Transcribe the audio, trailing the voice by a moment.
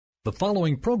The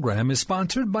following program is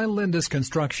sponsored by Lindus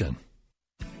Construction.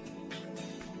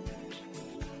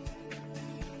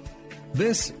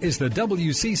 This is the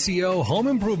WCCO Home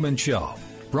Improvement Show,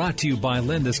 brought to you by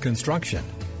Lindus Construction.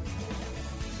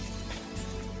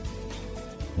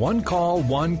 One call,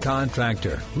 one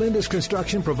contractor. Lindus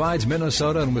Construction provides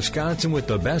Minnesota and Wisconsin with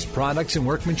the best products and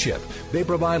workmanship. They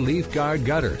provide leaf guard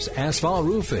gutters, asphalt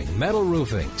roofing, metal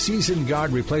roofing, season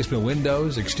guard replacement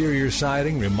windows, exterior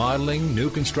siding, remodeling, new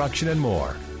construction, and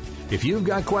more. If you've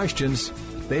got questions,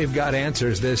 they've got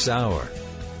answers this hour.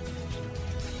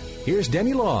 Here's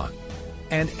Denny Long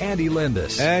and Andy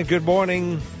Lindus. And good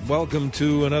morning. Welcome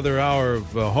to another hour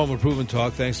of home improvement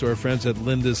talk. Thanks to our friends at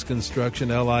Lindus Construction,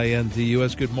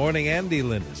 Lindus. Good morning, Andy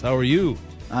Lindus. How are you?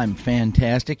 I'm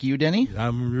fantastic. You, Denny?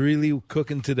 I'm really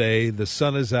cooking today. The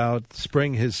sun is out.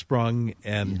 Spring has sprung.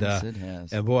 And, yes, it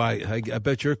has. And boy, I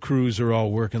bet your crews are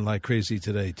all working like crazy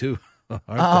today, too.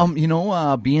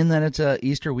 Being that it's a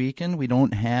Easter weekend, we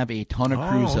don't have a ton of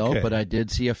crews out, but I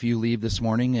did see a few leave this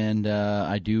morning, and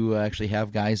I do actually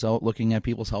have guys out looking at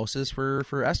people's houses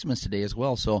for estimates today as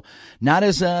well. So not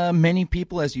as many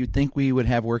people as you'd think we would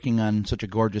have working on such a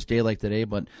gorgeous day like today,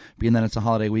 but being that it's a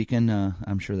holiday weekend,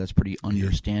 I'm sure that's pretty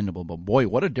understandable. But boy,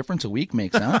 what a difference a week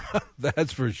makes, huh?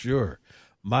 That's for sure.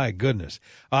 My goodness.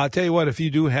 I'll tell you what, if you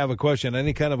do have a question,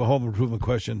 any kind of a home improvement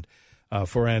question,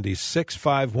 for Andy,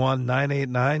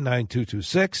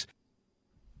 651-989-9226.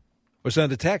 Or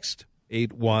send a text,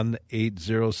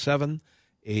 81807,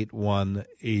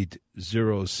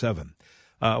 81807.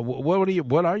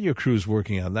 What are your crews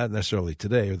working on? Not necessarily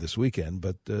today or this weekend,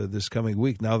 but this coming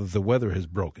week, now that the weather has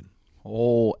broken.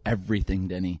 Oh, everything,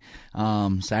 Denny.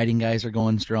 Siding guys are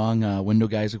going strong. Window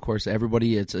guys, of course,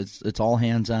 everybody. It's all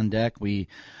hands on deck. We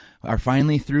are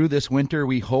finally through this winter,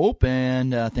 we hope,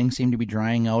 and things seem to be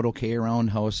drying out okay around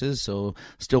houses. So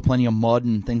still plenty of mud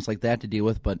and things like that to deal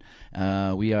with, but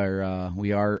we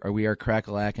are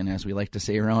crack-a-lacking, as we like to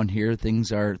say around here.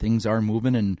 Things are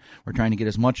moving, and we're trying to get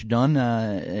as much done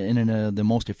in the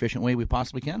most efficient way we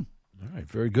possibly can. All right,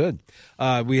 very good.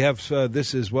 We have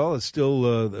this as well. It's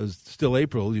still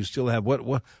April. You still have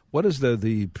what is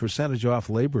the percentage off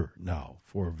labor now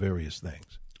for various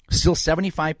things? Still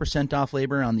 75% off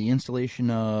labor on the installation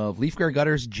of leaf guard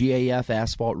gutters, GAF,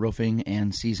 asphalt roofing,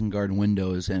 and season guard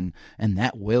windows, and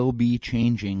that will be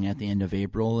changing at the end of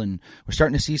April. And we're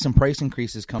starting to see some price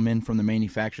increases come in from the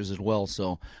manufacturers as well.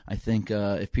 So I think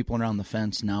if people are on the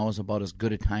fence, now is about as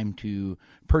good a time to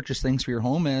purchase things for your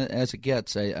home as it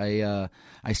gets. I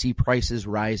see prices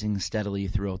rising steadily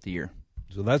throughout the year.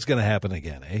 So that's going to happen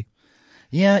again, eh?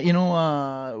 Yeah,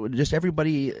 just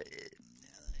everybody.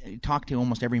 Talk to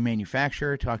almost every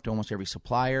manufacturer, talk to almost every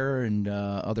supplier and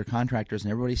other contractors,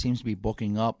 and everybody seems to be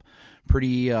booking up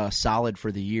pretty solid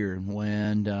for the year.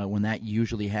 When that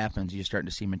usually happens, you're starting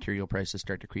to see material prices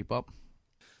start to creep up.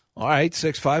 All right,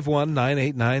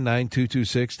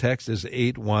 651-989-9226. Text is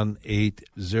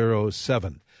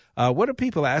 81807. What are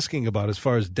people asking about as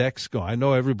far as decks go? I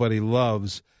know everybody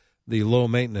loves the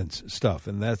low-maintenance stuff,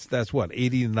 and that's what,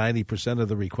 80 to 90% of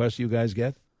the requests you guys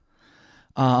get?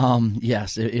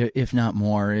 Yes, if not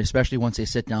more, especially once they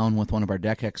sit down with one of our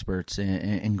deck experts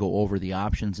and go over the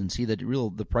options and see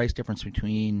the price difference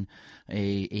between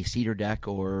a cedar deck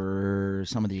or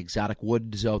some of the exotic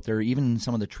woods out there, even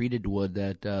some of the treated wood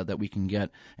that we can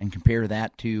get, and compare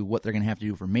that to what they're going to have to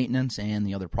do for maintenance and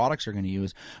the other products they're going to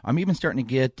use. I'm even starting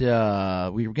to get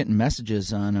we were getting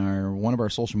messages on one of our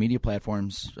social media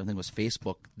platforms, I think it was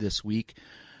Facebook this week,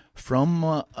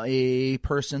 from a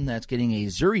person that's getting a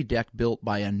Zuri deck built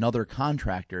by another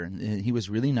contractor. And he was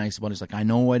really nice about it. He's like, I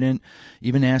know I didn't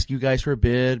even ask you guys for a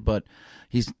bid, but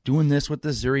he's doing this with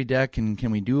the Zuri deck, and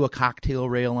can we do a cocktail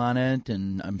rail on it?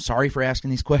 And I'm sorry for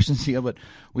asking these questions to you, but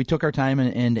we took our time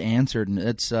and answered. And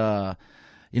it's, one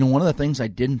of the things I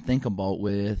didn't think about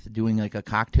with doing like a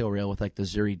cocktail rail with like the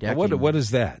Zuri deck. What is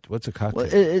that? What's a cocktail?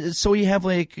 Well, so you have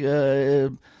like...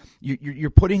 You're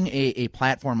putting a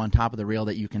platform on top of the rail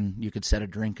that you could set a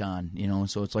drink on,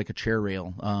 so it's like a chair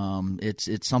rail.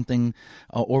 It's something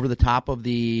over the top of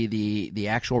the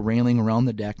actual railing around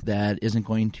the deck that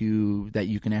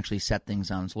you can actually set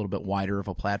things on. It's a little bit wider of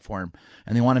a platform,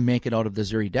 and they want to make it out of the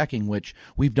Zuri decking, which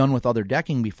we've done with other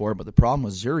decking before. But the problem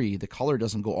with Zuri, the color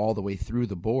doesn't go all the way through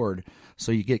the board,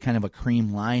 so you get kind of a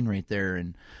cream line right there.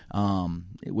 And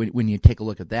when you take a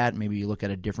look at that, maybe you look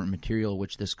at a different material,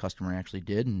 which this customer actually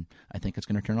did, and I think it's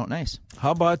going to turn out nice.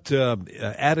 Have about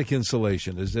attic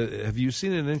insulation? Have you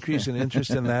seen an increase in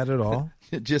interest in that at all?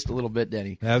 Just a little bit,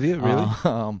 Denny. Have you really?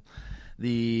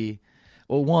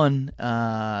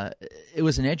 It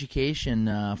was an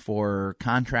education for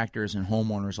contractors and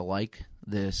homeowners alike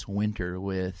this winter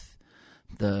with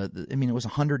I mean, it was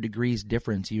 100 degrees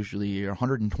difference usually, or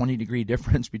 120 degree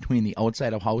difference between the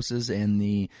outside of houses and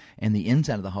the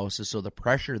inside of the houses. So the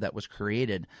pressure that was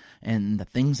created and the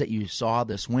things that you saw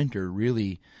this winter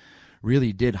really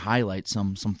did highlight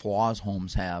some flaws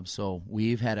homes have. So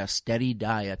we've had a steady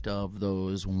diet of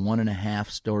those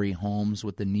 1.5-story homes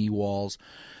with the knee walls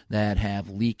that have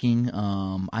leaking.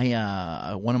 One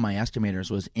of my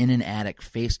estimators was in an attic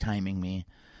FaceTiming me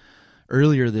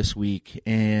earlier this week,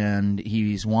 and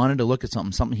he's wanted to look at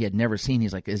something he had never seen.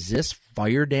 He's like, is this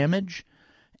fire damage?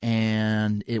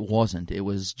 And it wasn't. It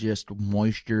was just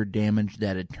moisture damage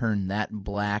that had turned that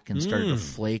black and started to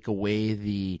flake away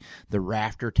the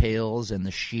rafter tails and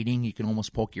the sheeting. You can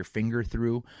almost poke your finger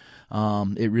through.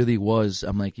 It really was.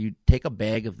 I'm like, you take a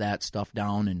bag of that stuff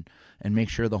down and make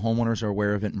sure the homeowners are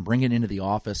aware of it and bring it into the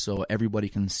office so everybody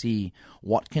can see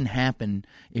what can happen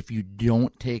if you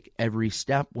don't take every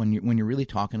step when you're really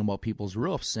talking about people's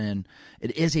roofs. And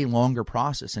it is a longer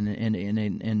process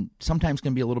and sometimes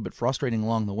can be a little bit frustrating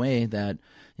along the way that,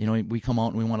 you know, we come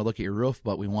out and we want to look at your roof,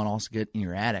 but we want to also get in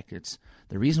your attic. It's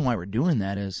the reason why we're doing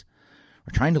that is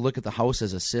we're trying to look at the house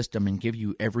as a system and give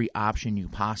you every option you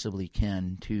possibly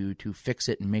can to fix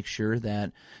it and make sure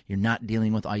that you're not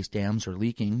dealing with ice dams or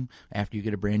leaking after you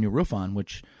get a brand new roof on,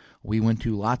 which we went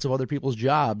to lots of other people's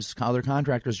jobs, other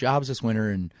contractors' jobs this winter,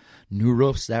 and new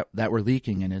roofs that were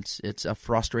leaking, and it's a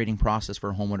frustrating process for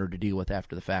a homeowner to deal with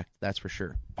after the fact, that's for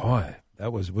sure. Boy,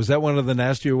 was that one of the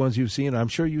nastier ones you've seen? I'm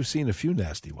sure you've seen a few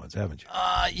nasty ones, haven't you?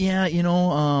 Yeah, you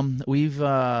know, we've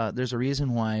there's a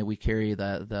reason why we carry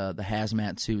the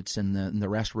hazmat suits and the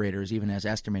respirators, even as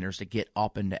estimators, to get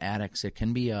up into attics. It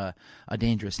can be a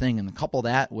dangerous thing, and couple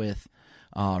that with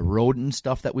rodent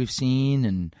stuff that we've seen.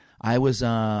 And I was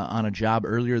on a job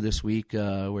earlier this week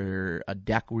where a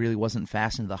deck really wasn't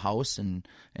fastened to the house, and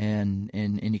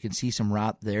you can see some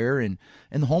rot there, and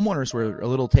the homeowners were a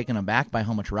little taken aback by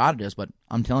how much rot it is. But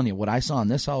I'm telling you, what I saw in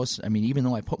this house, I mean, even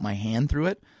though I put my hand through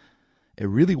it, it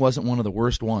really wasn't one of the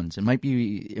worst ones. It might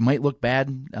look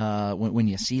bad when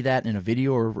you see that in a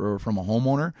video or from a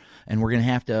homeowner, and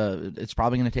it's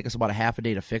probably going to take us about a half a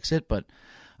day to fix it. But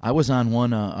I was on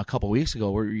one a couple weeks ago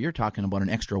where you're talking about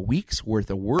an extra week's worth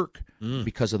of work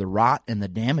because of the rot and the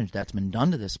damage that's been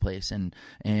done to this place, and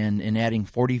adding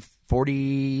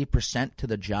 40% to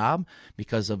the job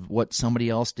because of what somebody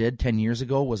else did 10 years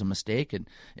ago was a mistake. And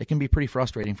it can be pretty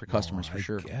frustrating for customers for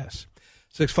sure. Yes.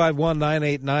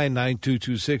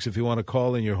 651-989-9226 if you want to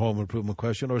call in your home improvement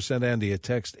question, or send Andy a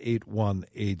text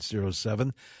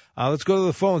 81807. Let's go to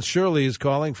the phone. Shirley is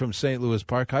calling from St. Louis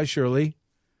Park. Hi, Shirley.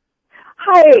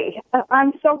 Hi,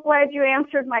 I'm so glad you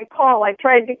answered my call. I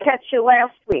tried to catch you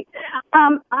last week.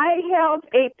 I have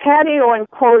a patio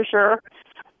enclosure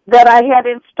that I had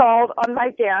installed on my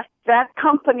deck. That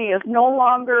company is no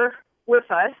longer with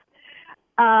us.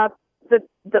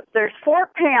 There's 4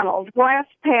 panels, glass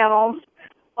panels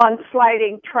on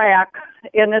sliding track,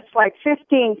 and it's like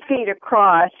 15 feet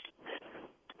across.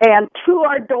 And 2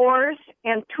 are doors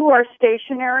and 2 are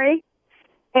stationary.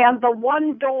 And the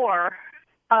one door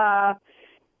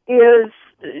is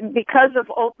because of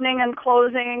opening and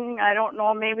closing. I don't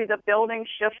know, maybe the building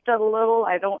shifted a little.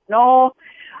 I don't know.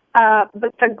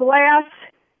 But the glass,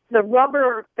 the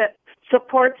rubber that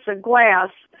supports the glass,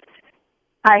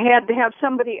 I had to have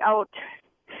somebody out,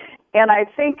 and I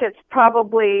think it's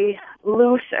probably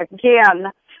loose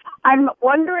again. I'm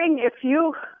wondering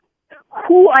who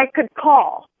I could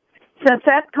call, since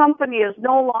that company is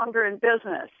no longer in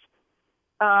business,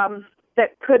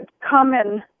 that could come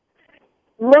and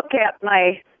look at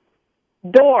my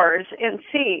doors and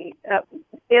see.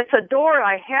 It's a door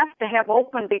I have to have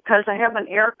open because I have an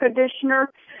air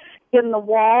conditioner in the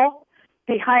wall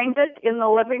behind it in the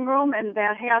living room, and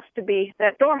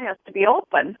that door has to be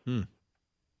open.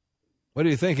 What do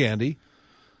you think, Andy?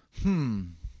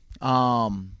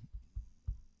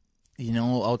 You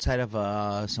know, outside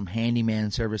of some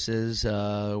handyman services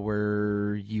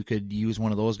where you could use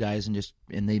one of those guys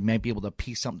and they might be able to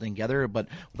piece something together, but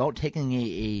without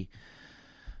taking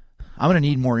I'm going to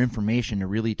need more information to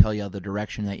really tell you the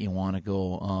direction that you want to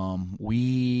go.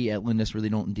 We at Lindus really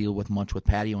don't deal with much with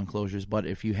patio enclosures, but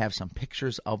if you have some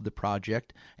pictures of the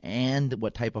project and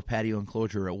what type of patio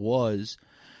enclosure it was,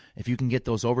 if you can get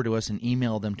those over to us and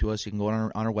email them to us, you can go on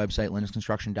our website,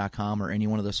 lindusconstruction.com, or any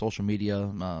one of the social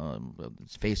media,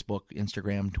 Facebook,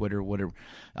 Instagram, Twitter, whatever,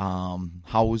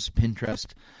 House, Pinterest.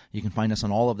 You can find us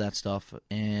on all of that stuff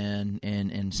and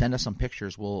send us some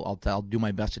pictures. I'll do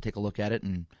my best to take a look at it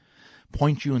and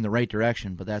point you in the right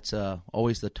direction, but that's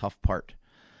always the tough part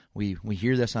we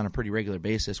hear this on a pretty regular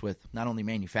basis with not only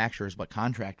manufacturers but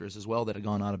contractors as well that have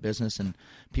gone out of business, and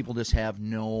people just have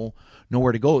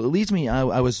nowhere to go. It leads me.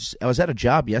 I was at a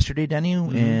job yesterday, Denny,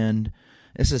 and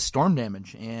this is storm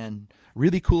damage, and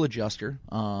really cool adjuster,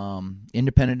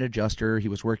 independent adjuster. He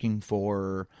was working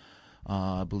for,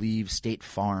 I believe, State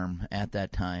Farm at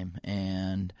that time,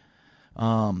 and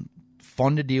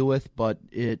fun to deal with, but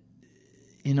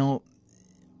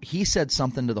he said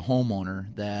something to the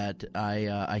homeowner that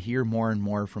I hear more and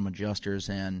more from adjusters,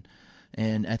 and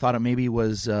I thought it maybe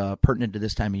was pertinent to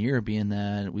this time of year, being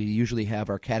that we usually have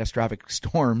our catastrophic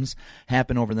storms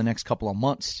happen over the next couple of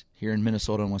months here in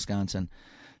Minnesota and Wisconsin.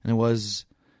 And it was,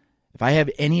 if I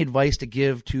have any advice to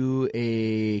give to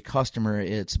a customer,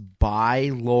 it's buy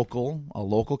a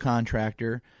local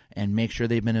contractor, and make sure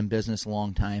they've been in business a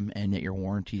long time and that your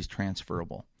warranty is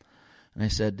transferable. And I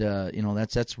said,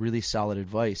 that's really solid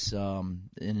advice,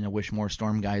 and I wish more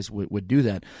storm guys would do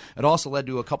that. It also led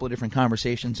to a couple of different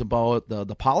conversations about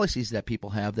the policies that people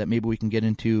have that maybe we can get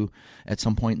into at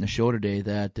some point in the show today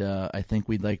that I think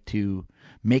we'd like to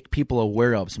make people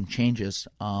aware of, some changes,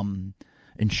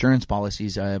 insurance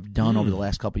policies I have done over the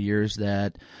last couple of years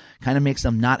that kind of makes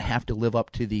them not have to live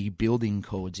up to the building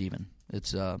codes even.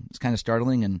 It's kind of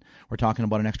startling, and we're talking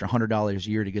about an extra $100 a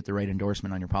year to get the right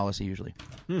endorsement on your policy usually.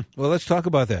 Well, let's talk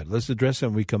about that. Let's address that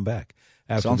when we come back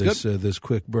after this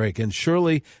quick break. And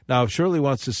Shirley, now if Shirley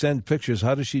wants to send pictures,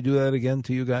 how does she do that again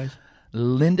to you guys?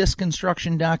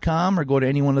 LindusConstruction.com, or go to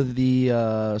any one of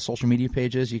the social media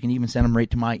pages. You can even send them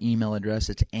right to my email address.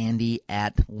 It's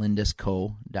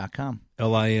andy@lindusco.com.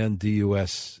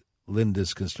 LINDUS,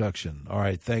 Lindus Construction. All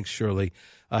right, thanks, Shirley.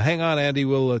 Hang on, Andy.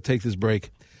 We'll take this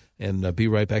break and be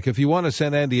right back. If you want to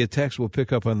send Andy a text, we'll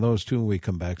pick up on those too when we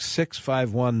come back.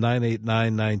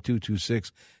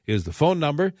 651-989-9226 is the phone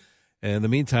number. And in the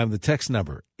meantime, the text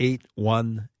number,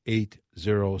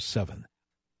 81807.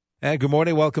 And good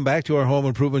morning. Welcome back to our Home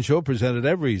Improvement Show, presented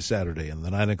every Saturday in the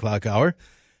 9 o'clock hour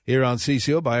here on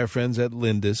CCO by our friends at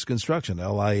Lindus Construction,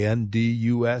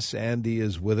 LINDUS. Andy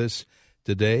is with us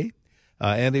today.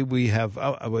 Andy, we have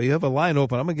a line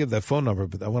open. I'm going to give that phone number,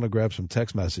 but I want to grab some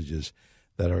text messages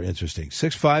that are interesting.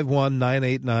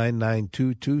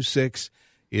 651-989-9226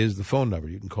 is the phone number.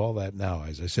 You can call that now.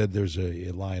 As I said, there's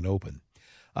a line open.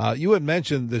 You had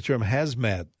mentioned the term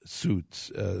hazmat suits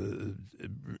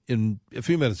in a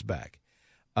few minutes back.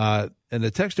 And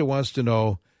the texter wants to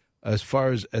know, as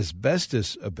far as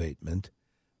asbestos abatement,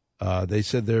 they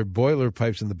said their boiler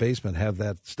pipes in the basement have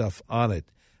that stuff on it.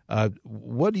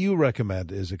 What do you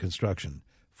recommend as a construction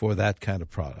for that kind of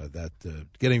product,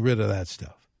 getting rid of that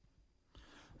stuff?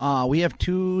 We have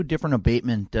two different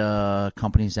abatement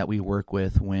companies that we work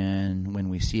with when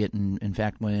we see it. In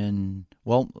fact, when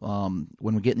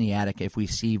we get in the attic, if we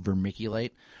see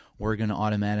vermiculite, we're going to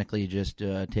automatically just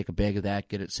take a bag of that,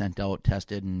 get it sent out,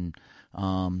 tested, and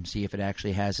see if it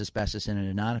actually has asbestos in it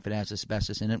or not. If it has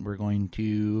asbestos in it, we're going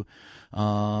to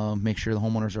make sure the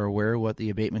homeowners are aware of what the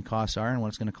abatement costs are and what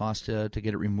it's going to cost to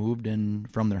get it removed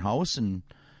from their house and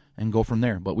go from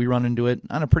there. But we run into it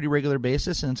on a pretty regular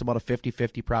basis, and it's about a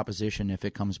 50-50 proposition if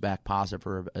it comes back positive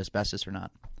for asbestos or not.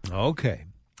 Okay.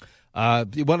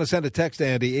 You want to send a text,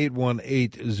 Andy,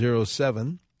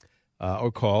 81807,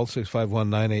 or call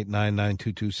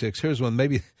 651-989-9226. Here's one.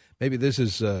 Maybe this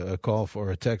is a call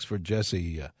for a text for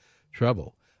Jesse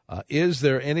Treble. Is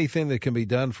there anything that can be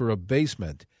done for a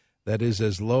basement that is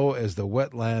as low as the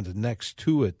wetland next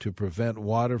to it to prevent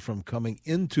water from coming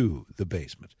into the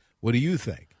basement? What do you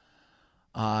think?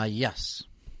 Yes.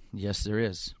 Yes, there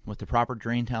is. With the proper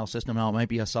drain tile system, now it might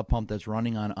be a sub pump that's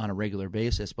running on a regular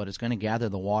basis, but it's going to gather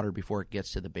the water before it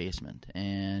gets to the basement,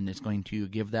 and it's going to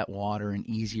give that water an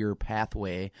easier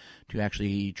pathway to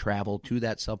actually travel to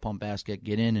that sub pump basket,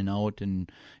 get in and out, and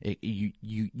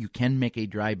you can make a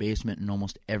dry basement in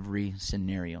almost every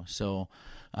scenario. So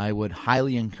I would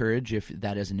highly encourage, if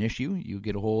that is an issue, you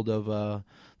get a hold of the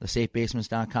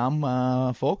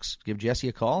safebasements.com folks, give Jesse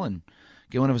a call and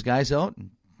get one of his guys out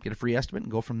and get a free estimate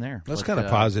and go from there. That's kind of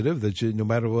positive that no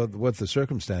matter what the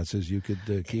circumstances, you could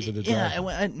keep it a dry.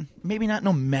 Yeah, maybe not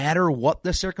no matter what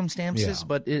the circumstances,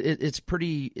 but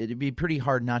it'd be pretty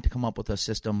hard not to come up with a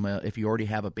system if you already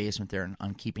have a basement there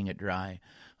on keeping it dry,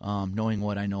 knowing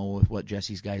what I know with what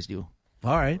Jesse's guys do.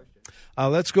 All right.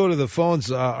 Let's go to the phones.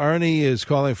 Arnie is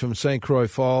calling from St. Croix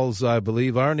Falls, I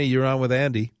believe. Arnie, you're on with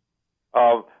Andy.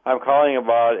 I'm calling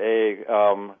about a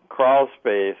crawl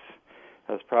space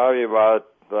that's probably about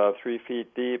 3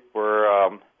 feet deep. We're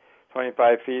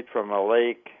 25 feet from a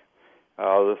lake.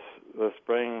 This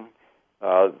spring,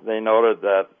 they noted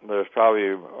that there's probably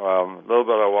a little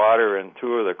bit of water in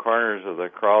 2 of the corners of the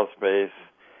crawl space,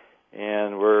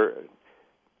 and we're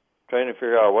trying to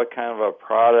figure out what kind of a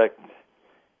product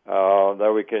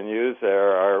that we can use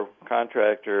there. Our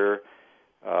contractor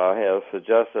has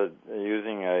suggested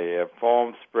using a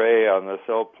foam spray on the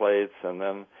sill plates and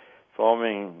then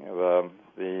foaming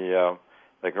the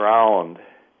ground.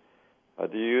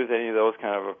 Do you use any of those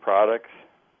kind of products?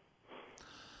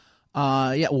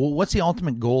 Yeah. Well, what's the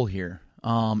ultimate goal here?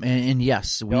 And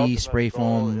yes, we spray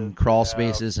foam crawl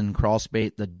spaces and crawl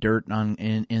space the dirt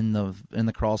in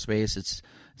the crawl space. It's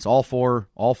all four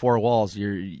walls.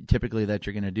 You're typically that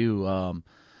you're going to do.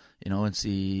 It's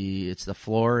the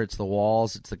floor, it's the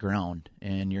walls, it's the ground,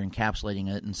 and you're encapsulating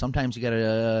it. And sometimes you got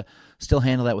to still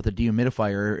handle that with a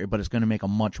dehumidifier, but it's going to make a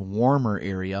much warmer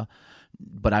area.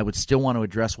 But I would still want to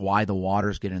address why the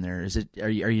waters get in there. Are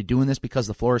you doing this because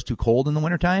the floor is too cold in the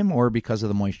wintertime or because of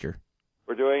the moisture?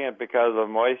 We're doing it because of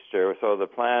moisture. So the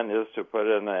plan is to put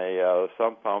in a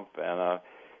sump pump and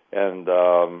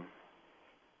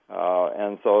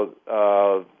so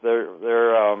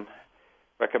they're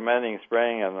recommending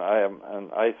spraying an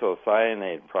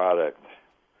isocyanate product.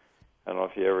 I don't know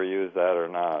if you ever use that or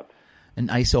not. An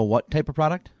iso what type of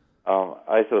product?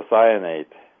 Isocyanate.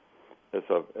 It's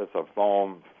a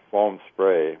foam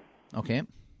spray. Okay.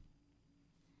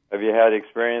 Have you had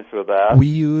experience with that? We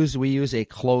use a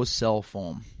closed cell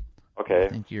foam. Okay. I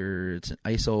think it's an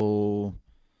iso.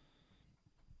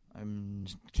 I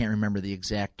can't remember the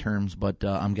exact terms, but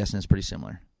I'm guessing it's pretty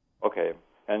similar. Okay.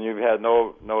 And you've had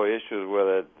no issues with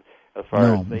it as far as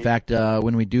No. In fact,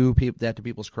 when we do that to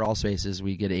people's crawl spaces,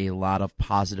 we get a lot of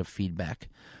positive feedback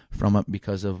from it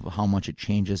because of how much it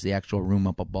changes the actual room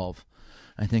up above.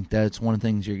 I think that's one of the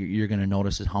things you're going to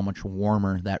notice is how much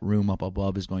warmer that room up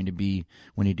above is going to be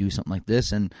when you do something like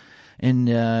this. And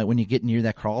when you get near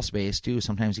that crawl space, too,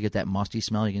 sometimes you get that musty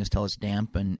smell. You can just tell it's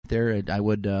damp. And there, I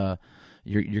would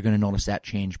you're going to notice that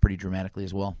change pretty dramatically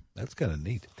as well. That's kind of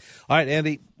neat. All right,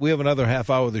 Andy, we have another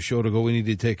half hour of the show to go. We need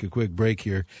to take a quick break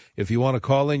here. If you want to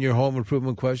call in your home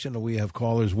improvement question, we have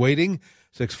callers waiting,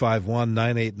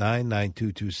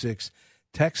 651-989-9226.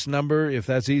 Text number, if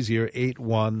that's easier,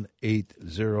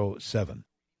 81807.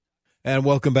 And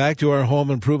welcome back to our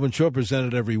home improvement show,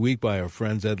 presented every week by our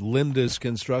friends at Lindus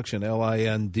Construction,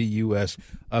 Lindus.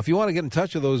 If you want to get in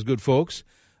touch with those good folks,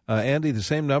 Andy, the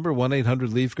same number,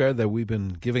 1-800-LEAF-GUARD that we've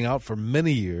been giving out for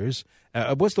many years.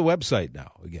 What's the website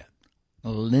now again?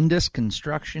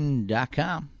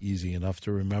 LindusConstruction.com. Easy enough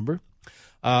to remember.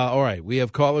 All right, we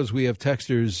have callers, we have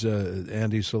texters,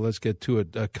 Andy, so let's get to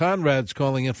it. Conrad's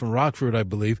calling in from Rockford, I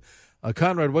believe.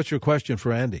 Conrad, what's your question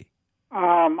for Andy?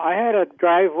 I had a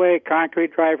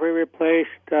concrete driveway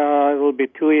replaced. It will be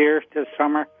 2 years this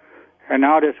summer, and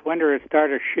now this winter it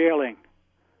started shaling.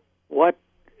 What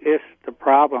is the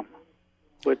problem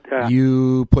with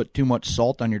You put too much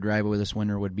salt on your driveway this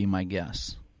winter would be my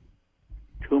guess.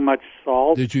 Too much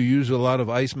salt? Did you use a lot of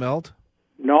ice melt?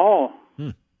 No.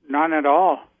 None at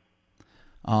all.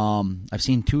 I've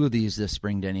seen two of these this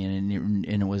spring, Denny, and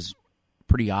it was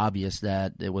pretty obvious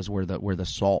that it was where the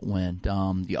salt went.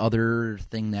 The other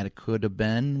thing that it could have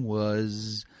been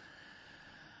was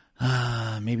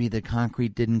maybe the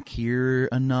concrete didn't cure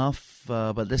enough.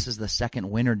 But this is the second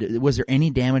winter. Was there any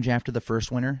damage after the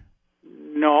first winter?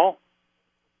 No.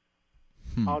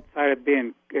 Outside of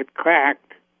it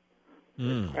cracked.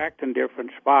 It cracked in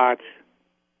different spots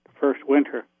the first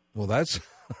winter. Well, that's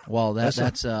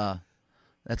a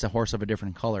horse of a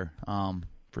different color,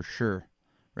 for sure,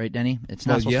 right, Denny? It's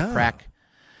not supposed to crack.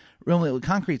 Really,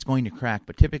 concrete's going to crack,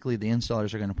 but typically the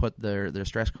installers are going to put their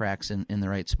stress cracks in the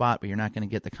right spot, but you're not going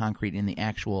to get the concrete in the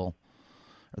actual,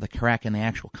 or the crack in the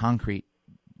actual concrete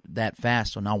that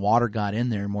fast. So now water got in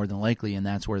there more than likely, and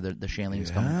that's where the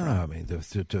shaling's coming from. I mean, to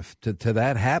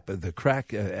that happen, the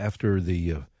crack after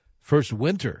the first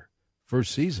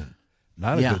season,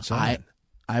 not a good sign.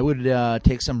 I would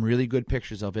take some really good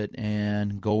pictures of it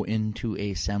and go into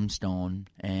a Semstone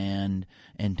and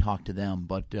talk to them.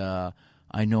 But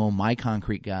I know my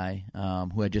concrete guy,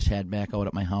 who I just had back out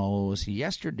at my house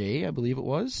yesterday, I believe it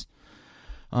was.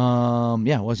 It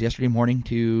was yesterday morning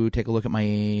to take a look at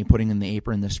my putting in the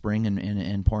apron this spring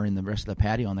and pouring the rest of the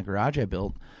patio on the garage I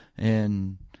built.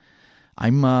 And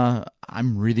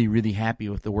I'm really, really happy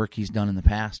with the work he's done in the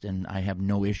past, and I have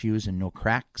no issues and no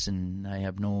cracks, and I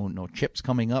have no chips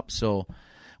coming up. So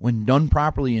when done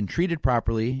properly and treated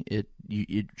properly, it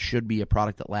should be a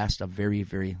product that lasts a very,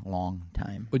 very long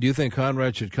time. But do you think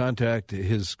Conrad should contact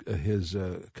his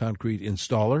concrete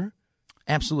installer?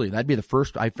 Absolutely. That'd be the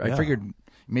first. I figured,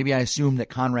 maybe I assumed that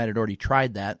Conrad had already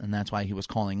tried that, and that's why he was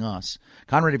calling us.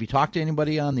 Conrad, have you talked to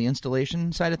anybody on the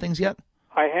installation side of things yet?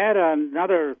 I had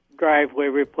another driveway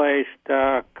replaced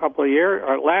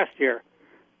last year,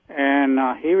 and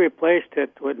he replaced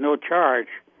it with no charge.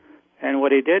 And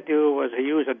what he did do was he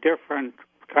used a different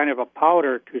kind of a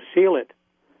powder to seal it.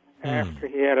 After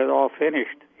he had it all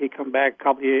finished, he come back a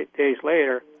couple of days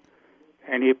later,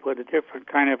 and he put a different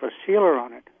kind of a sealer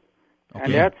on it. Okay.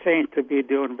 And that seems to be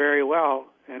doing very well,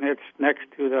 and it's next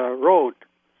to the road,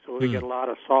 so we get a lot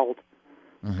of salt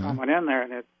coming in there.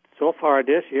 And so far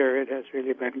this year, it has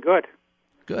really been good.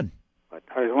 Good. But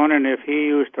I was wondering if he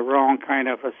used the wrong kind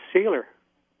of a sealer.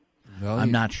 Well,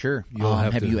 I'm not sure.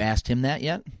 Have you asked him that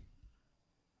yet?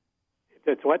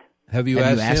 That's what? Have you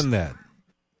asked him that?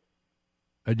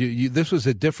 This was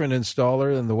a different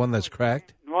installer than the one that's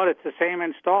cracked? Well, it's the same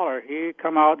installer. He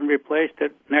come out and replaced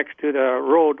it next to the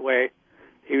roadway.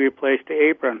 He replaced the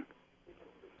apron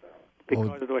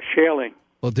because it was shaling.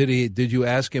 Well, did you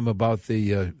ask him about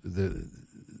the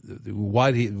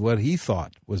what he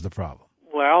thought was the problem?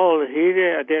 Well, he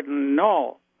didn't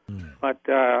know, but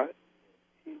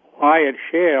why it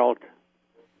shaled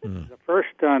on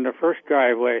the first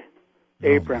driveway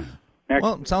apron.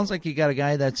 Well, it sounds like you got a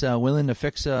guy that's willing to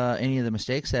fix any of the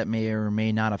mistakes that may or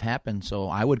may not have happened. So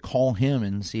I would call him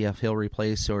and see if he'll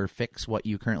replace or fix what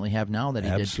you currently have now that he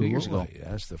did 2 years ago.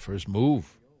 That's the first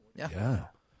move. Yeah.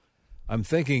 I'm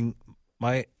thinking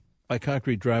my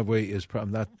concrete driveway is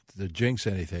probably not to jinx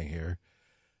anything here,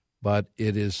 but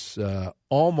it is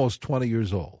almost 20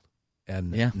 years old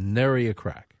and nary a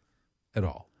crack at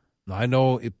all. Now, I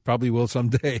know it probably will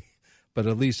someday, but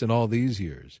at least in all these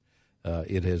years,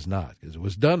 it has not, because it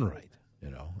was done right.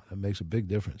 That makes a big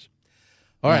difference.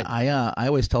 All right. I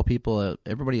always tell people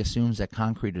everybody assumes that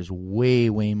concrete is way,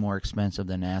 way more expensive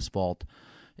than asphalt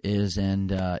is,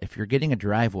 and if you're getting a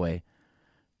driveway,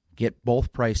 get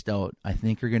both priced out. I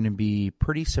think you're going to be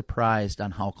pretty surprised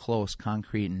on how close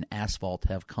concrete and asphalt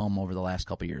have come over the last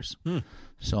couple of years.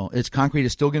 So concrete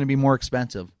is still going to be more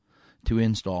expensive to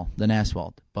install than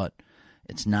asphalt, but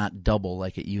it's not double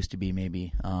like it used to be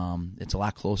maybe. It's a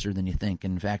lot closer than you think.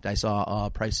 In fact, I saw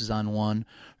prices on one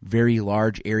very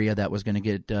large area that was going to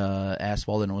get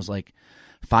asphalt, and it was like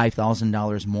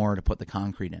 $5,000 more to put the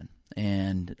concrete in.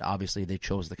 And obviously they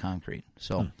chose the concrete.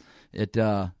 So it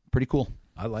pretty cool.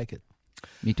 I like it.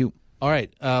 Me too. All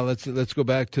right, let's go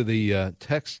back to the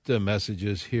text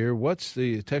messages here.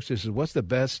 Texter says, what's the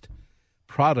best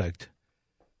product?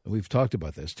 We've talked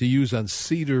about this, to use on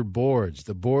cedar boards.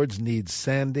 The boards need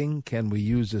sanding. Can we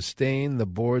use a stain? The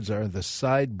boards are the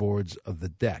sideboards of the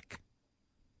deck.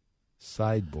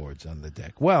 Sideboards on the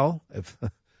deck. Well, if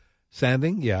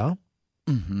sanding, yeah.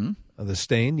 The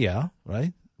stain, yeah,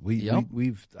 right?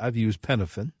 I've used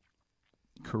Penofin.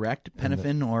 Correct.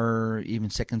 Penofin or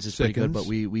even Sickens is pretty good, but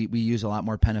we use a lot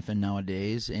more Penofin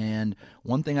nowadays. And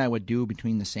one thing I would do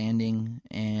between the sanding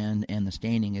and the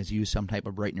staining is use some type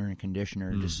of brightener and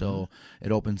conditioner just so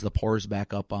it opens the pores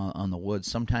back up on the wood.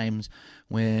 Sometimes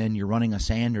when you're running a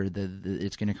sander,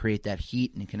 it's going to create that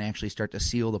heat and it can actually start to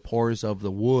seal the pores of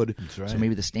the wood. That's right. So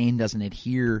maybe the stain doesn't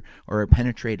adhere or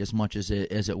penetrate as much as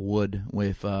it would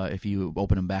if you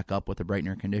open them back up with a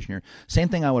brightener and conditioner. Same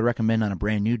thing I would recommend on a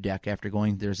brand new deck after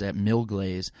going. There's that mill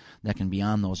glaze that can be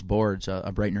on those boards.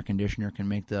 A brightener conditioner can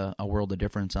make a world of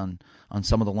difference on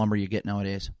some of the lumber you get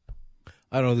nowadays.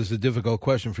 I don't know, this is a difficult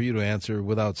question for you to answer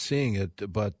without seeing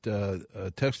it, but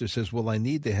a texter says, well, I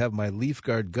need to have my leaf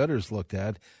guard gutters looked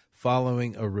at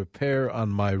following a repair on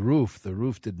my roof. The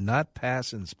roof did not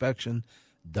pass inspection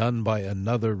done by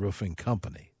another roofing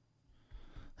company.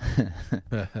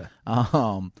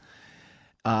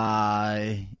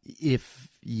 If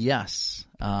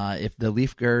the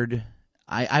leaf guard,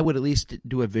 I would at least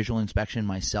do a visual inspection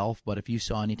myself, but if you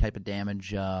saw any type of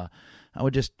damage, I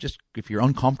would just if you're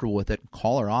uncomfortable with it,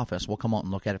 call our office. We'll come out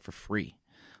and look at it for free.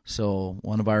 So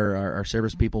one of our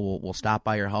service people will stop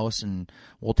by your house and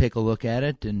we'll take a look at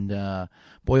it. And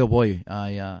boy, oh boy,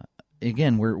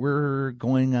 again, we're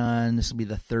going on, this will be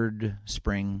the third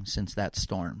spring since that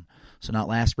storm. So not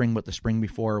last spring, but the spring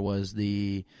before was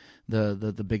the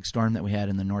big storm that we had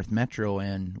in the North Metro,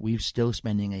 and we're still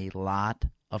spending a lot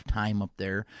of time up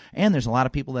there. And there's a lot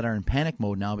of people that are in panic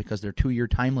mode now because their 2-year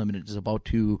time limit is about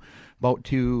to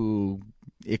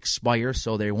expire,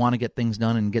 so they want to get things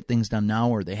done and get things done now,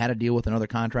 or they had to deal with another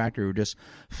contractor who just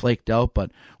flaked out.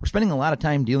 But we're spending a lot of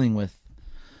time dealing with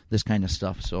this kind of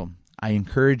stuff. So I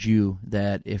encourage you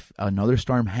that if another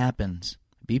storm happens,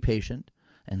 be patient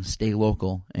and stay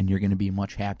local, and you're going to be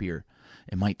much happier.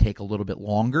 It might take a little bit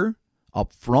longer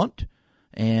up front,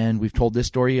 and we've told this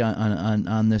story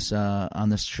on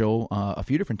this show a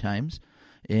few different times.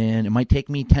 And it might take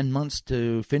me 10 months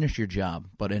to finish your job,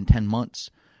 but in 10 months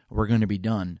we're going to be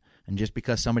done. And just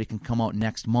because somebody can come out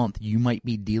next month, you might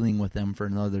be dealing with them for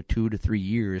another 2 to 3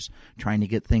 years trying to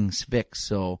get things fixed.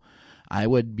 So I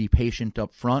would be patient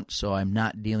up front, so I'm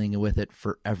not dealing with it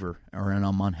forever, and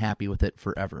I'm unhappy with it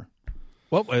forever.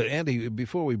 Well, Andy,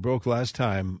 before we broke last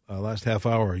time, last half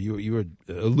hour, you had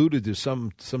alluded to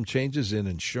some changes in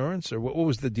insurance, or what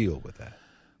was the deal with that?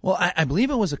 Well, I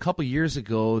believe it was a couple years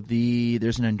ago.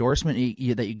 There's an endorsement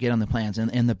that you get on the plans,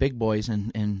 and the big boys,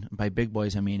 and by big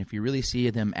boys I mean if you really see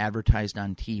them advertised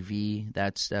on TV,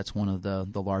 that's one of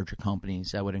the larger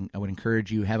companies. I would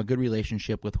encourage you have a good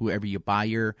relationship with whoever you buy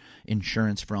your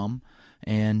insurance from,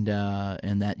 and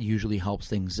that usually helps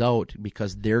things out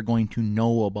because they're going to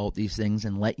know about these things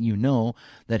and let you know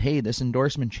that, hey, this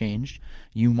endorsement changed.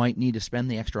 You might need to spend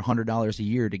the extra $100 a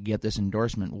year to get this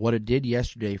endorsement. What it did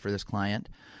yesterday for this client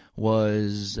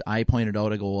was I pointed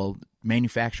out, I go, well,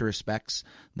 manufacturer specs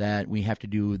that we have to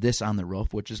do this on the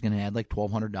roof, which is going to add like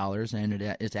 $1,200, and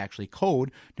it's actually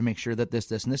code to make sure that this,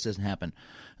 and this doesn't happen.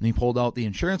 And he pulled out the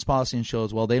insurance policy and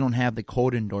shows, well, they don't have the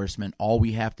code endorsement. All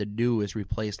we have to do is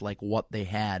replace like what they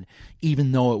had,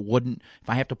 even though it wouldn't, if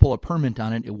I have to pull a permit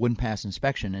on it, it wouldn't pass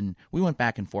inspection. And we went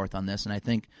back and forth on this, and I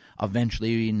think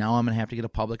eventually now I'm going to have to get a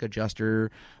public adjuster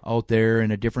out there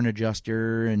and a different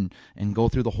adjuster and go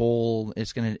through the whole,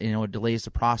 it's going to, it delays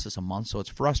the process a month, so it's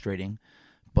frustrating.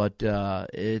 But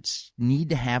it's need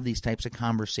to have these types of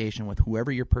conversation with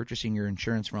whoever you're purchasing your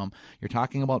insurance from. You're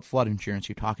talking about flood insurance.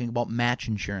 You're talking about match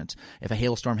insurance. If a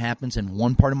hailstorm happens and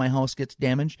one part of my house gets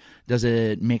damaged, does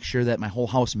it make sure that my whole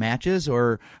house matches,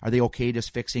 or are they okay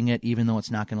just fixing it even though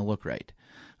it's not going to look right?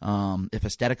 If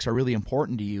aesthetics are really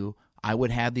important to you, I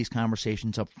would have these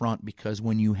conversations up front, because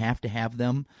when you have to have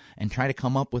them and try to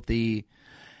come up with the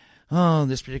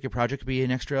this particular project could be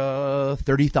an extra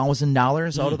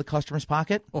 $30,000 out of the customer's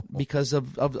pocket because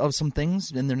of some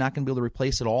things, and they're not going to be able to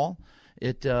replace it all.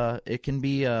 It can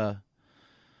be a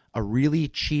really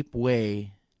cheap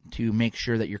way to make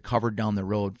sure that you're covered down the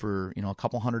road for a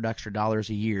couple $100 extra a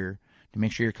year to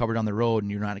make sure you're covered down the road,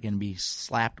 and you're not going to be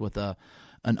slapped with an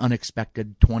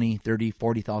unexpected $20,000, $30,000,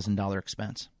 $40,000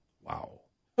 expense. Wow,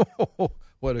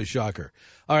 what a shocker!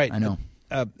 All right, I know.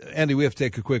 Andy, we have to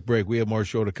take a quick break. We have more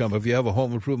show to come. If you have a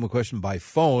home improvement question by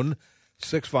phone,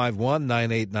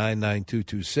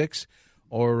 651-989-9226,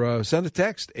 or send a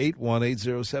text,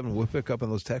 81807. We'll pick up on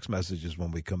those text messages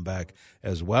when we come back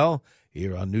as well,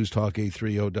 here on News Talk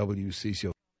 830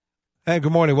 WCCO. And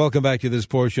good morning. Welcome back to this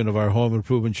portion of our home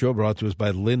improvement show, brought to us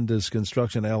by Lindus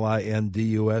Construction,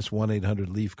 Lindus,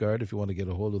 1-800-LEAF-GUARD, if you want to get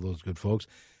a hold of those good folks.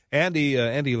 Andy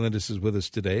Lindus is with us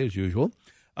today, as usual.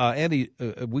 Andy,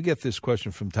 we get this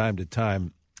question from time to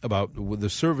time about the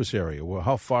service area. Well,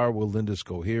 how far will Lindus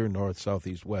go here, north, south,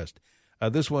 east, west?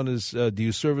 This one is, do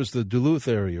you service the Duluth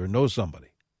area or know somebody?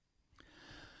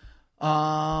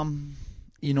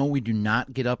 We do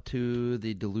not get up to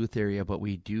the Duluth area, but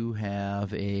we do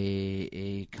have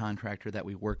a contractor that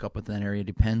we work up with in that area.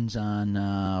 Depends on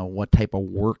what type of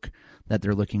work that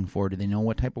they're looking for. Do they know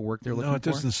what type of work they're looking for? No, it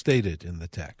doesn't state it in the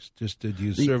text. Just did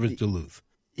you service Duluth?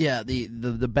 Yeah,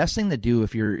 the best thing to do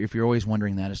if you're always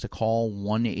wondering that is to call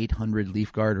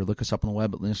 1-800-LEAF-GUARD or look us up on the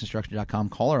web at lindusconstruction.com.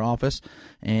 Call our office,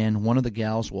 and one of the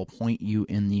gals will point you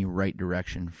in the right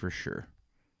direction for sure.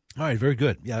 All right, very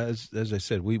good. Yeah, as I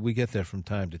said, we get that from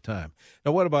time to time.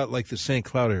 Now, what about like the St.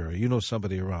 Cloud area? You know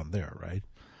somebody around there, right?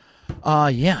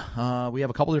 Yeah. We have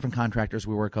a couple of different contractors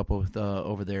we work up with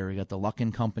over there. We got the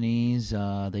Luckin companies.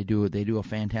 They do a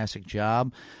fantastic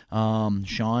job.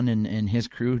 Sean and his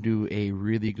crew do a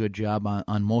really good job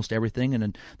on most everything. And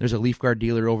then there's a Leaf Guard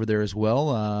dealer over there as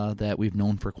well that we've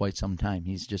known for quite some time.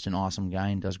 He's just an awesome guy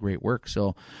and does great work.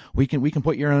 So we can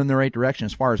put you in the right direction.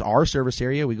 As far as our service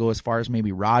area, we go as far as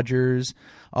maybe Rogers,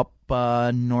 up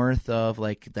north of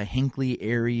like the Hinckley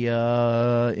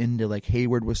area into like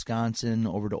Hayward, Wisconsin,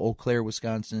 over to Eau Claire,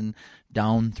 Wisconsin,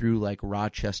 down through like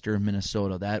Rochester,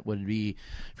 Minnesota. That would be,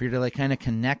 if you're to like kind of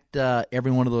connect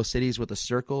every one of those cities with a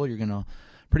circle, you're going to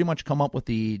pretty much come up with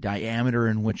the diameter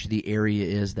in which the area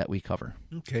is that we cover.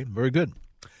 Okay, very good.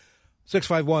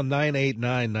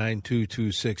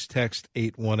 651-989-9226, text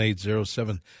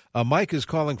 81807. Mike is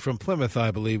calling from Plymouth,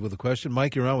 I believe, with a question.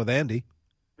 Mike, you're on with Andy.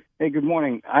 Hey, good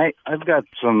morning. I've got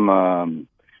some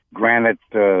granite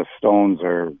stones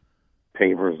or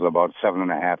pavers about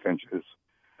 7.5 inches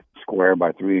square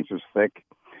by 3 inches thick,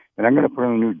 and I'm going to put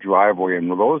in a new driveway. And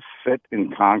will those fit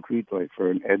in concrete, like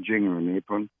for an edging or an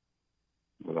apron,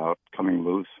 without coming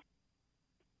loose?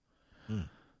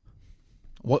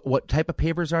 What type of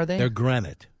pavers are they? They're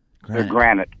granite. They're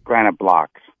granite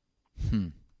blocks.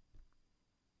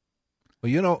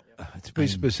 Well, to be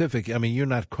specific, I mean, you're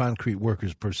not concrete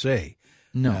workers per se,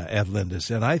 at Lindus.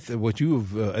 And what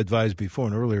you've advised before,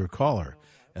 an earlier caller,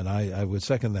 and I would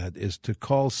second that, is to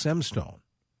call Semstone,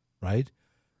 right?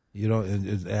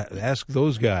 And ask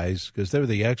those guys, because they're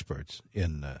the experts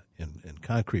in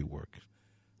concrete work.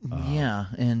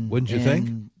 Wouldn't you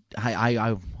think?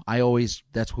 I always,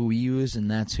 that's who we use, and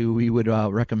that's who we would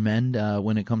recommend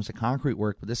when it comes to concrete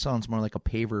work. But this sounds more like a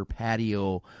paver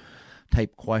patio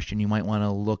type question. You might want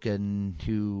to look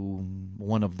into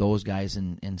one of those guys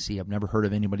and see. I've never heard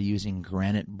of anybody using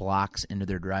granite blocks into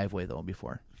their driveway, though,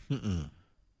 before.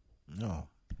 No.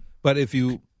 But if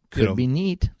you... Could be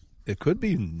neat. It could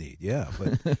be neat, yeah.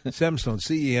 But Semstone,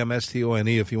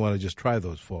 Cemstone, if you want to just try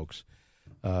those folks.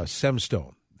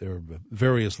 Semstone. There are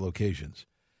various locations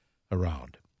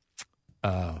around.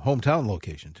 Hometown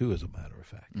location, too, as a matter of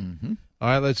fact. Mm-hmm. All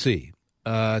right, let's see.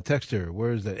 Texter,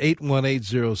 where is that?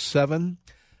 81807.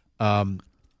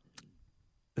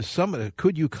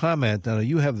 Could you comment? Now,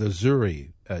 you have the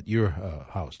Zuri at your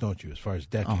house, don't you, as far as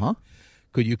decking? Uh-huh.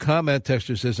 Could you comment,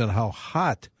 Texter says, on how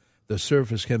hot the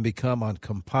surface can become on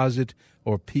composite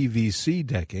or PVC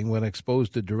decking when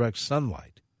exposed to direct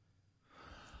sunlight?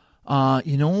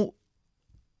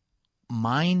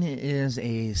 Mine is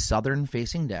a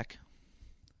southern-facing deck,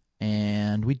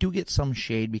 and we do get some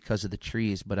shade because of the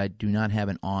trees, but I do not have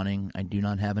an awning. I do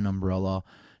not have an umbrella,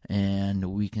 and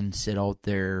we can sit out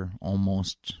there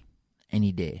almost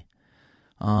any day.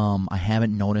 I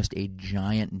haven't noticed a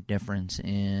giant difference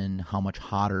in how much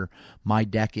hotter my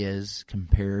deck is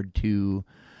compared to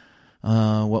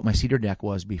what my cedar deck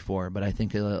was before, but I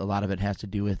think a lot of it has to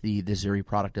do with the Zuri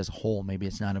product as a whole. Maybe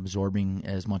it's not absorbing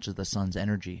as much of the sun's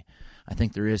energy. I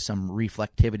think there is some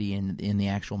reflectivity in the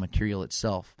actual material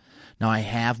itself. Now, I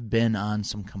have been on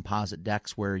some composite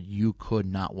decks where you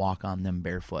could not walk on them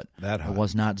barefoot. That hot. It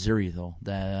was not Zuri, though,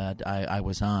 that I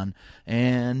was on.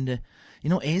 And,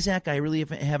 AZAC, I really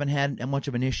haven't had much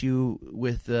of an issue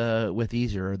with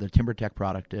either, or the TimberTech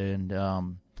product. And,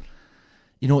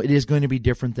 it is going to be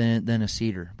different than a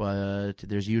cedar, but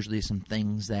there's usually some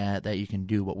things that you can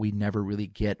do. But we never really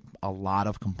get a lot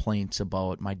of complaints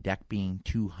about my deck being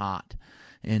too hot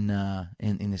in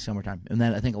the summertime. And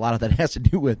then I think a lot of that has to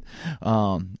do with,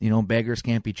 beggars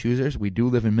can't be choosers. We do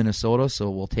live in Minnesota, so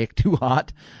we'll take too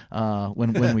hot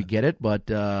when we get it. But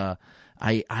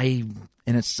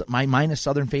mine is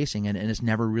southern facing, and it's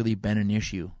never really been an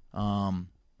issue.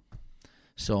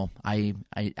 So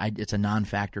it's a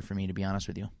non-factor for me, to be honest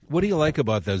with you. What do you like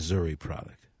about that Zuri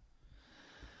product?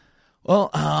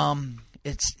 Well,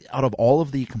 it's out of all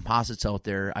of the composites out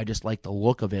there, I just like the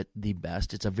look of it the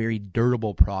best. It's a very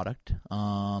durable product.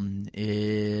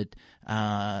 It's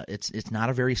not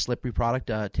a very slippery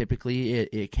product. Typically,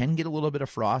 it can get a little bit of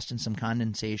frost and some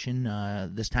condensation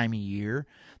this time of year.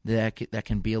 That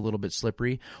can be a little bit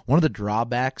slippery. One of the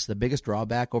drawbacks, the biggest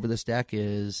drawback over this deck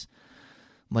is,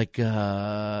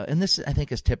 and this I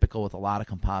think is typical with a lot of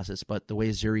composites, but the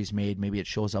way Zuri's made, maybe it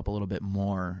shows up a little bit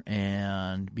more.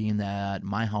 And being that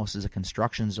my house is a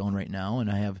construction zone right now, and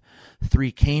I have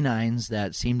 3 canines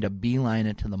that seem to beeline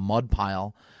it to the mud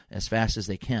pile as fast as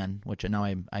they can, which now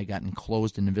I got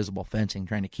enclosed in invisible fencing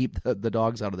trying to keep the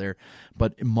dogs out of there.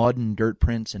 But mud and dirt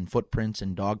prints and footprints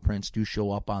and dog prints do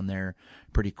show up on there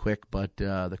pretty quick. But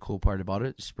the cool part about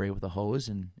it is spray with a hose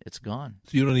and it's gone.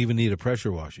 So you don't even need a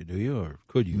pressure washer, do you, or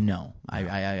could you? No.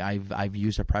 I've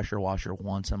used a pressure washer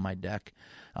once on my deck.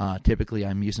 Typically,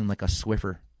 I'm using like a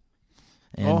Swiffer,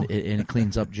 and it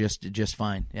cleans up just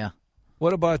fine. Yeah.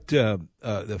 What about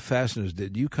the fasteners?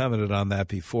 Did you commented on that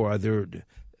before? Are there,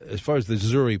 as far as the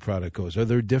Zuri product goes, are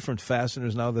there different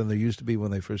fasteners now than there used to be when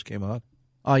they first came out?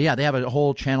 Yeah, they have a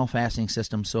whole channel fastening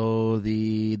system, so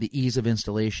the ease of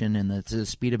installation and the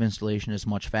speed of installation is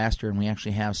much faster, and we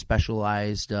actually have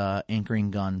specialized anchoring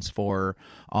guns for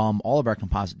all of our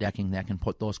composite decking that can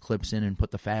put those clips in and put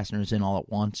the fasteners in all at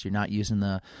once. You're not using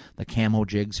the camo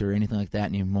jigs or anything like that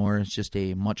anymore. It's just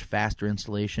a much faster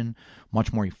installation,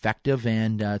 much more effective,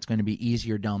 and it's going to be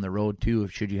easier down the road, too,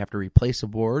 should you have to replace a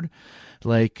board,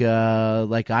 like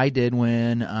I did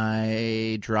when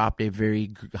I dropped a very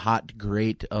hot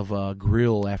grate of a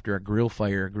grill after a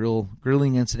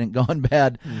grilling incident gone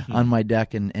bad on my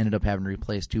deck, and ended up having to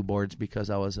replace 2 boards because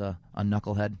I was a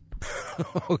knucklehead.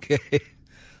 Okay.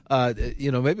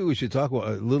 Maybe we should talk a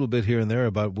little bit here and there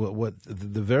about what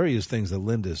the various things that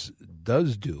Lindus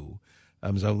does do.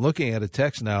 As I'm looking at a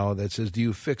text now that says, do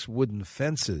you fix wooden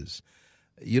fences?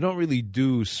 You don't really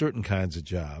do certain kinds of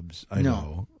jobs, I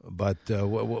know, but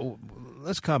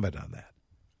let's comment on that.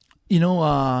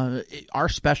 Our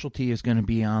specialty is going to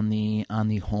be on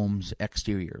the home's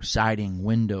exterior, siding,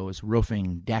 windows,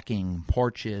 roofing, decking,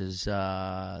 porches,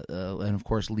 and of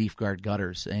course leaf guard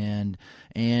gutters. And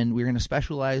we're going to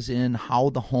specialize in how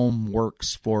the home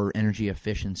works for energy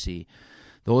efficiency.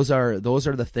 Those are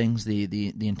the things.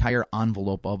 The entire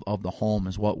envelope of the home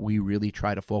is what we really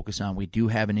try to focus on. We do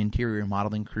have an interior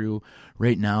modeling crew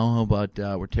right now, but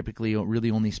we're typically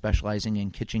really only specializing in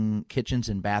kitchens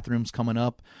and bathrooms coming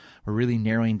up. We're really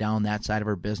narrowing down that side of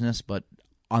our business, but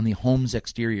on the home's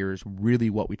exterior is really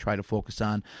what we try to focus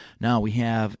on. Now, we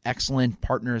have excellent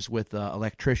partners with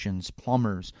electricians,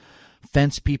 plumbers,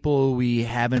 fence people. We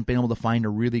haven't been able to find a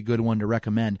really good one to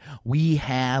recommend. We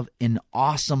have an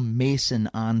awesome mason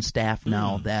on staff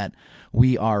now that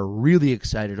we are really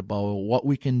excited about what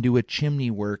we can do with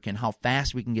chimney work and how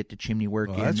fast we can get to chimney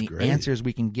work and the great. answers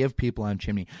we can give people on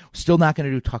chimney. Still not going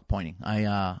to do tuck pointing.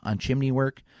 On chimney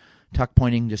work, tuck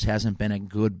pointing just hasn't been a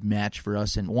good match for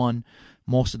us. And one,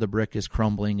 most of the brick is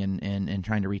crumbling, and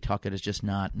trying to retuck it is just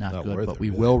not good. But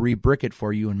we will re-brick it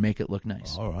for you and make it look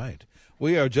nice. All right.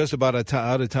 We are just about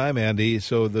out of time, Andy,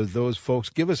 so those folks,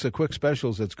 give us a quick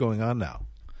specials that's going on now.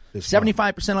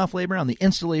 75% off labor on the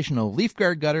installation of leaf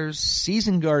guard gutters,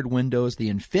 season guard windows, the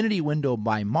Infinity Window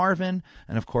by Marvin,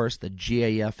 and, of course, the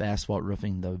GAF asphalt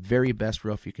roofing, the very best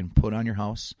roof you can put on your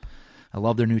house. I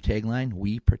love their new tagline,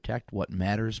 we protect what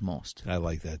matters most. I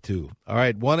like that, too. All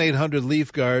right,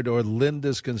 1-800-LEAF-GUARD or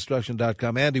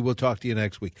lindusconstruction.com. Andy, we'll talk to you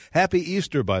next week. Happy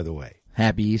Easter, by the way.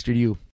 Happy Easter to you.